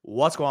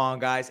What's going on,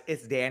 guys?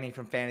 It's Danny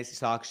from Fantasy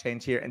Stock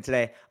Exchange here, and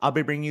today I'll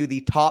be bringing you the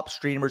top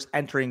streamers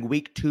entering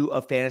week 2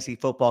 of fantasy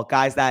football.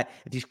 Guys that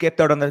if you skipped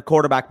out on the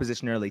quarterback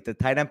position early, the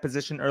tight end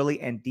position early,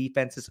 and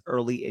defenses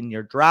early in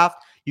your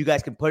draft, you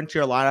guys can put into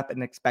your lineup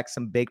and expect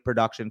some big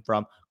production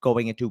from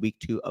going into week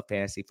 2 of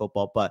fantasy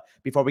football. But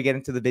before we get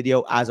into the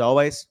video, as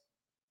always,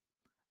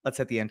 let's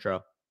hit the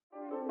intro.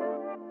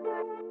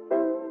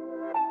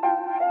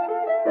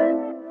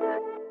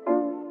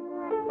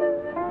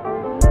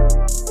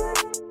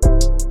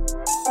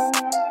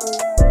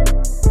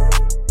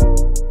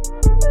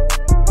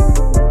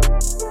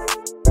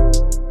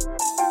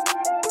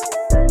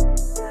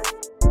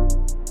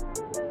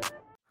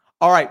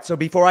 All right, so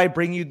before I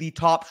bring you the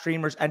top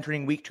streamers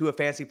entering week 2 of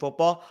fantasy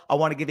football, I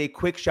want to give a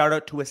quick shout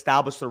out to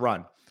Establish the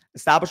Run.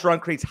 Establish the Run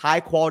creates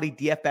high quality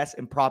DFS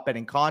and prop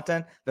betting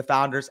content. The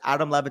founders,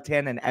 Adam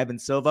Levitan and Evan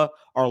Silva,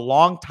 are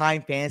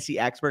longtime fantasy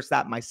experts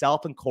that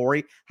myself and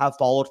Corey have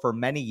followed for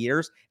many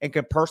years and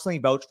can personally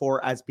vouch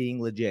for as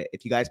being legit.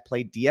 If you guys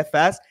play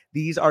DFS,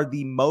 these are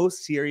the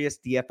most serious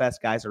DFS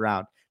guys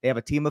around. They have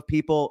a team of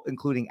people,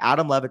 including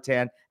Adam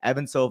Levitan,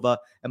 Evan Silva,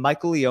 and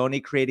Michael Leone,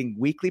 creating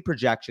weekly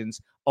projections,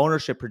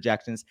 ownership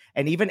projections,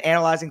 and even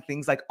analyzing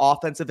things like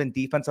offensive and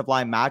defensive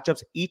line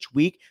matchups each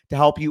week to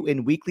help you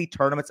in weekly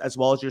tournaments as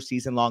well as your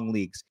season-long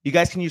leagues. You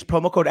guys can use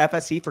promo code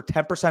FSC for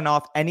 10%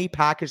 off any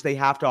package they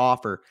have to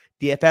offer.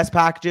 DFS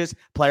packages,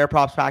 player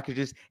props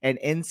packages, and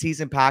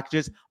in-season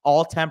packages,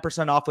 all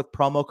 10% off with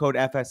promo code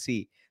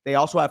FSC. They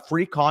also have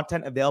free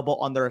content available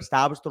on their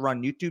Establish the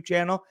Run YouTube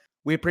channel.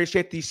 We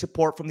appreciate the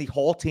support from the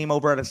whole team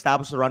over at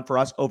Establish the Run for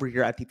us over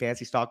here at the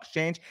Fantasy Stock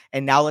Exchange.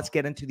 And now let's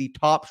get into the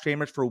top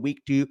streamers for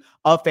week 2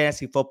 of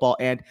fantasy football.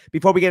 And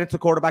before we get into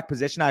quarterback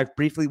position, I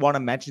briefly want to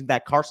mention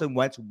that Carson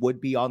Wentz would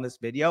be on this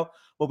video,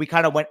 but we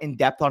kind of went in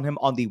depth on him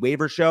on the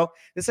waiver show.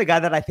 This is a guy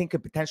that I think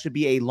could potentially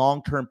be a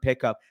long-term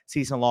pickup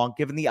season long,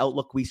 given the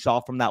outlook we saw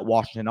from that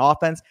Washington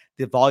offense,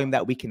 the volume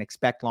that we can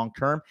expect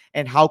long-term,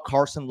 and how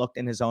Carson looked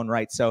in his own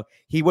right. So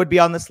he would be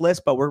on this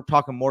list, but we're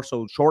talking more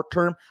so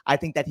short-term. I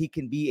think that he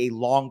can be a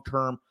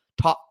long-term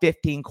top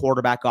 15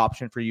 quarterback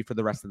option for you for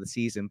the rest of the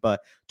season. But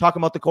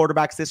talking about the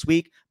quarterbacks this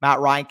week, Matt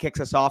Ryan kicks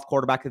us off,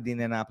 quarterback of the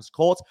Indianapolis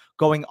Colts,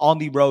 going on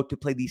the road to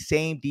play the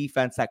same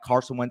defense that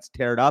Carson Wentz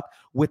teared up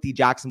with the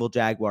Jacksonville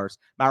Jaguars.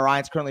 Matt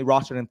Ryan's currently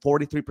rostered in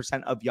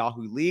 43% of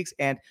Yahoo leagues,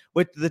 and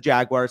with the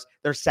Jaguars,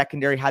 their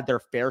secondary had their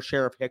fair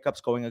share of hiccups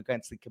going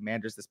against the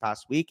Commanders this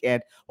past week.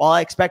 And while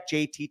I expect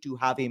JT to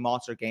have a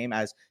monster game,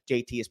 as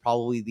JT is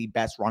probably the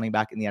best running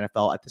back in the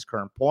NFL at this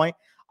current point,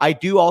 I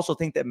do also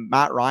think that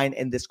Matt Ryan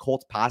in this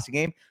Colts passing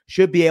game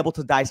should be able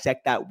to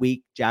dissect that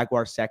weak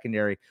Jaguars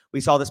secondary.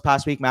 We saw this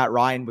past week, Matt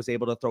Ryan was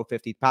able to throw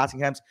 50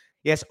 passing attempts.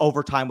 Yes,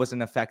 overtime was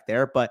an effect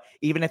there, but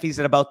even if he's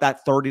at about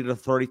that 30 to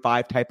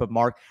 35 type of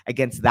mark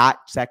against that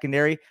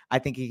secondary, I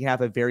think he can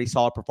have a very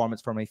solid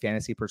performance from a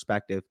fantasy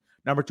perspective.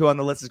 Number 2 on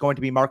the list is going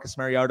to be Marcus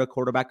Mariota,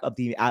 quarterback of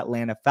the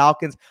Atlanta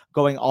Falcons,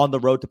 going on the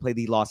road to play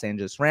the Los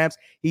Angeles Rams.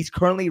 He's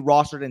currently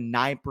rostered in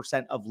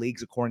 9% of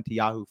leagues according to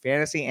Yahoo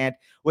Fantasy. And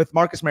with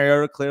Marcus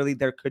Mariota, clearly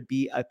there could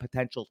be a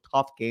potential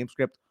tough game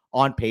script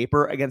on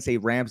paper against a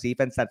Rams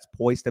defense that's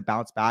poised to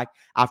bounce back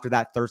after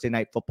that Thursday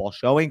night football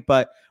showing.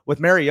 But with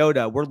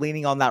Mariota, we're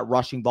leaning on that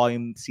rushing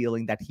volume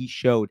ceiling that he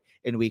showed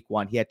in week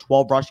 1. He had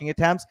 12 rushing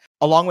attempts,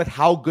 along with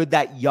how good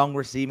that young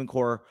receiving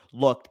core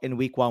looked in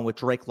week 1 with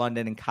Drake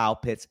London and Kyle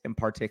Pitts in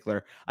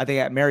particular. I think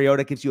that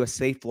Mariota gives you a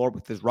safe floor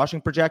with his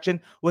rushing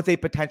projection with a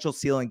potential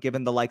ceiling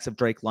given the likes of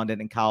Drake London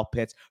and Kyle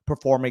Pitts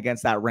performing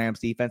against that Rams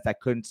defense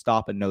that couldn't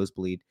stop a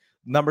nosebleed.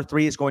 Number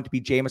 3 is going to be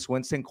Jameis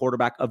Winston,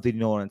 quarterback of the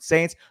New Orleans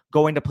Saints,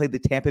 going to play the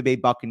Tampa Bay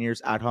Buccaneers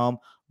at home,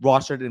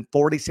 rostered in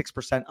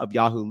 46% of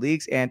Yahoo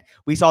leagues. And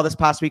we saw this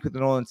past week with the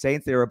New Orleans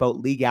Saints, they were about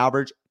league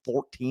average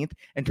 14th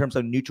in terms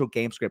of neutral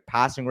game script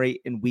passing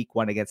rate in week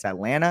 1 against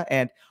Atlanta.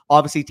 And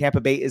obviously Tampa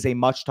Bay is a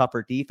much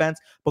tougher defense,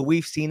 but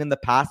we've seen in the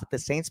past that the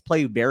Saints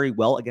play very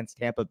well against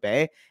Tampa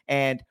Bay.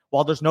 And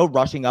while there's no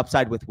rushing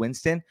upside with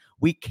Winston,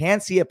 we can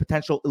see a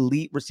potential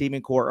elite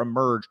receiving core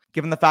emerge,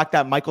 given the fact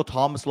that Michael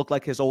Thomas looked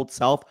like his old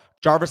self.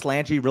 Jarvis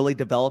Landry really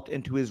developed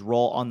into his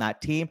role on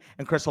that team,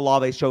 and Chris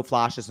Olave showed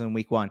flashes in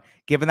week 1.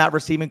 Given that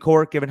receiving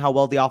core, given how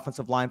well the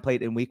offensive line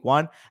played in week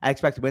 1, I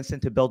expect Winston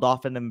to build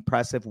off an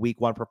impressive week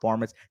 1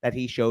 performance that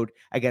he showed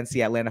against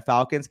the Atlanta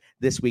Falcons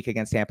this week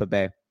against Tampa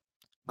Bay.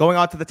 Going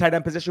on to the tight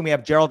end position, we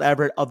have Gerald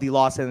Everett of the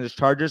Los Angeles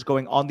Chargers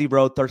going on the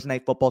road Thursday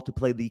Night Football to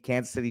play the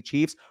Kansas City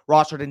Chiefs,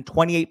 rostered in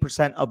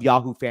 28% of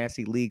Yahoo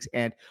Fantasy leagues.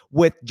 And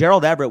with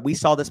Gerald Everett, we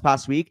saw this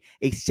past week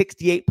a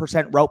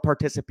 68% route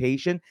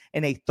participation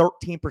and a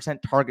 13%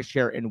 target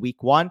share in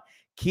week 1.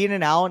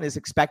 Keenan Allen is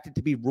expected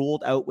to be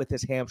ruled out with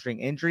his hamstring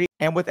injury.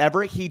 And with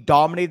Everett, he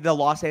dominated the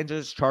Los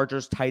Angeles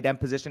Chargers tight end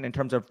position in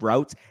terms of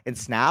routes and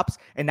snaps,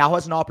 and now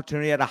has an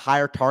opportunity at a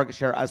higher target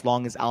share as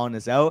long as Allen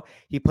is out.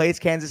 He plays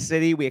Kansas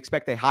City. We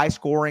expect a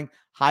high-scoring,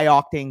 high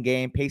octane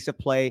game, pace of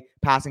play,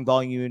 passing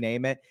volume, you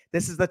name it.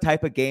 This is the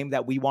type of game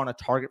that we want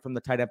to target from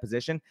the tight end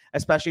position,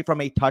 especially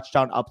from a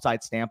touchdown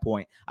upside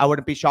standpoint. I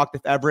wouldn't be shocked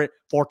if Everett,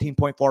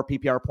 14.4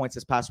 PPR points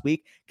this past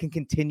week, can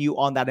continue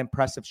on that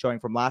impressive showing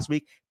from last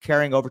week,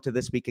 carrying over to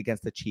this week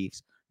against the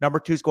Chiefs. Number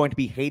 2 is going to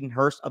be Hayden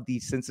Hurst of the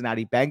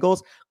Cincinnati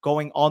Bengals,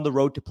 going on the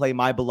road to play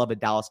my beloved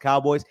Dallas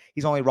Cowboys.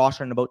 He's only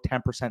rostered in about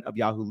 10% of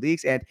Yahoo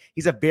leagues, and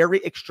he's a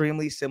very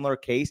extremely similar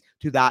case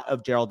to that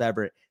of Gerald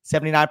Everett.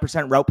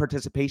 79% route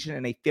participation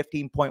and a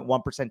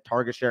 15.1%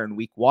 target share in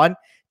week 1.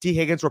 T.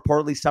 Higgins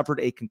reportedly suffered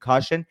a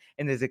concussion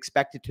and is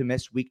expected to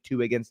miss week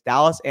 2 against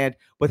Dallas. And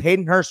with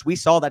Hayden Hurst, we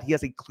saw that he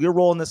has a clear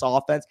role in this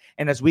offense,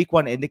 and as week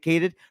 1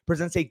 indicated,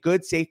 presents a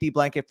good safety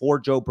blanket for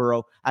Joe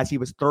Burrow as he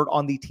was 3rd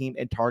on the team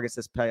in targets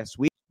this past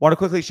week. Want to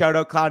quickly shout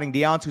out Clouding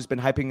Deions, who's been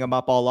hyping him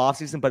up all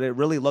offseason, but it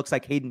really looks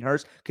like Hayden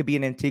Hurst could be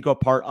an integral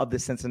part of the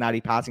Cincinnati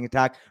passing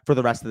attack for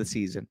the rest of the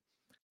season.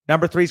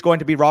 Number 3 is going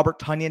to be Robert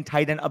Tonyan,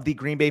 tight end of the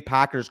Green Bay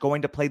Packers,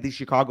 going to play the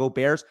Chicago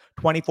Bears,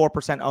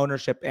 24%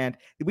 ownership. And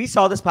we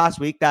saw this past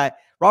week that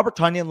Robert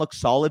Tonyan looked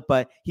solid,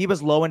 but he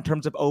was low in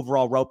terms of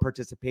overall route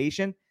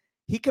participation.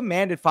 He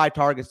commanded 5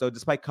 targets, though,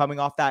 despite coming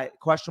off that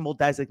questionable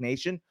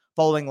designation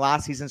following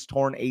last season's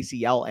torn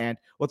ACL. And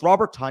with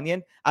Robert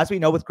Tonyan, as we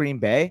know with Green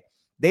Bay,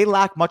 they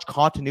lack much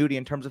continuity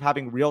in terms of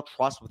having real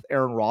trust with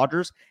Aaron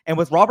Rodgers. And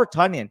with Robert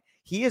Tonyan,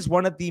 he is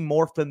one of the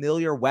more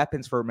familiar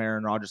weapons for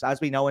Aaron Rodgers. As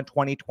we know, in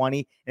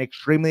 2020, an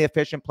extremely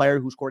efficient player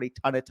who scored a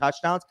ton of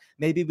touchdowns.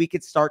 Maybe we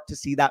could start to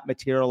see that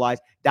materialize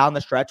down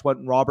the stretch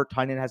when Robert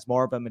Tonyan has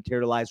more of a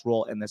materialized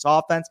role in this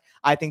offense.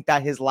 I think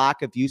that his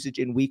lack of usage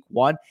in week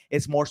 1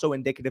 is more so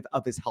indicative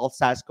of his health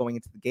status going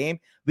into the game.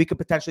 We could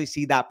potentially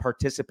see that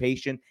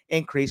participation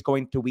increase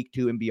going to week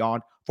 2 and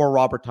beyond for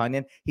Robert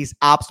Tonyan. He's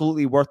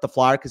absolutely worth the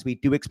flyer because we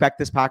do expect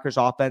this Packers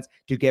offense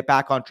to get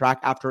back on track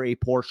after a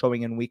poor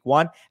showing in week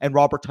 1, and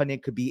Robert Tonyan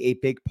could be a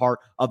big part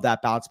of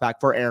that bounce back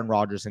for Aaron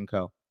Rodgers and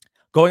co.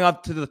 Going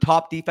up to the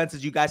top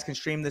defenses you guys can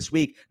stream this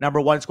week.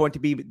 Number 1 is going to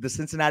be the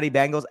Cincinnati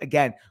Bengals,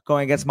 again,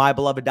 going against my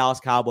beloved Dallas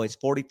Cowboys,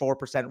 44%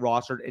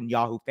 rostered in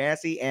Yahoo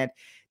Fantasy, and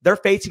they're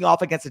facing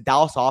off against a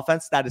Dallas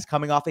offense that is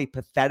coming off a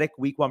pathetic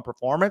week 1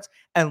 performance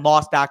and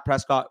lost Dak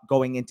Prescott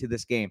going into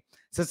this game.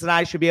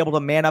 Cincinnati should be able to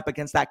man up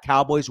against that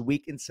Cowboys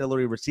weak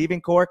ancillary receiving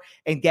core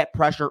and get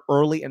pressure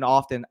early and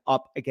often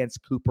up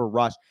against Cooper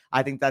Rush.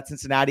 I think that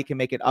Cincinnati can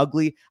make it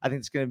ugly. I think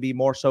it's going to be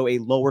more so a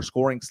lower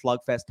scoring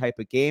slugfest type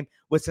of game,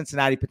 with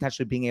Cincinnati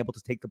potentially being able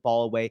to take the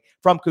ball away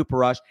from Cooper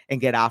Rush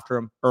and get after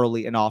him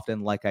early and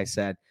often, like I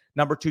said.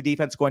 Number 2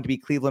 defense going to be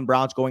Cleveland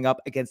Browns going up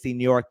against the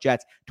New York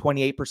Jets,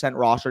 28%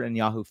 rostered in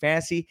Yahoo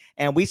Fantasy.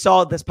 And we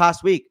saw this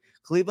past week,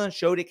 Cleveland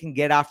showed it can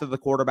get after the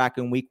quarterback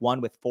in week 1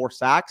 with 4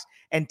 sacks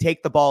and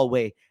take the ball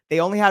away. They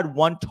only had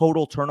 1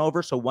 total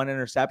turnover, so 1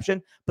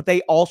 interception, but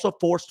they also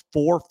forced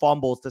 4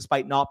 fumbles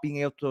despite not being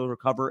able to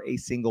recover a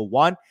single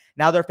one.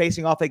 Now they're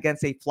facing off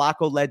against a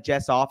Flacco-led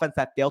Jets offense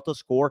that failed to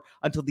score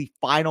until the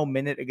final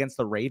minute against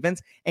the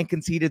Ravens and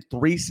conceded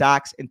 3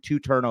 sacks and 2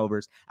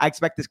 turnovers. I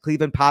expect this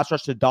Cleveland pass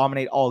rush to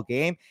dominate all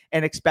game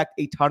and expect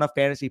a ton of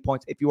fantasy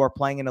points if you are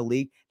playing in a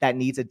league that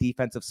needs a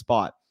defensive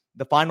spot.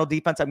 The final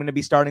defense I'm going to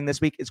be starting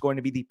this week is going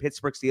to be the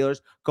Pittsburgh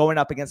Steelers going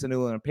up against the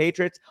New England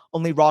Patriots,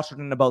 only rostered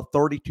in about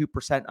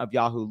 32% of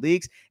Yahoo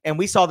leagues. And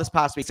we saw this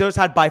past week, Steelers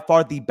had by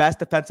far the best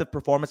defensive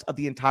performance of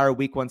the entire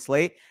week 1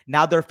 slate.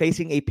 Now they're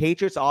facing a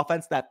Patriots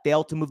offense that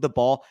failed to move the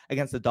ball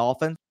against the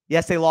Dolphins.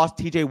 Yes, they lost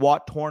TJ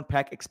Watt, torn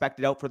pec,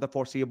 expected out for the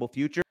foreseeable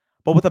future.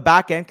 But with the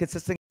back end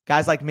consistent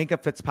guys like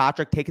Minkah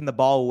Fitzpatrick taking the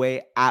ball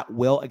away at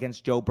will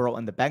against Joe Burrow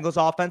and the Bengals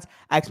offense,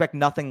 I expect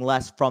nothing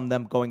less from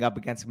them going up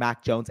against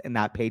Mac Jones and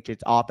that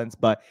Patriots offense.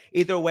 But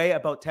either way,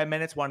 about 10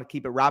 minutes. Want to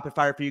keep it rapid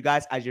fire for you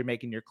guys as you're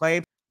making your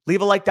claims.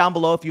 Leave a like down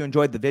below if you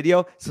enjoyed the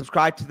video.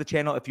 Subscribe to the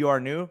channel if you are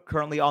new.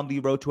 Currently on the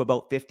road to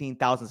about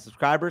 15,000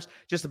 subscribers.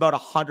 Just about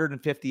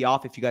 150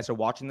 off if you guys are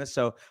watching this.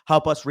 So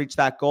help us reach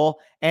that goal.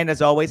 And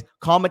as always,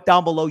 comment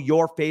down below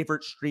your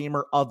favorite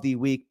streamer of the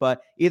week.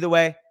 But either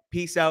way,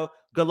 peace out.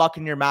 Good luck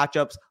in your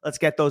matchups. Let's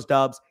get those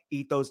dubs.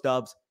 Eat those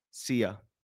dubs. See ya.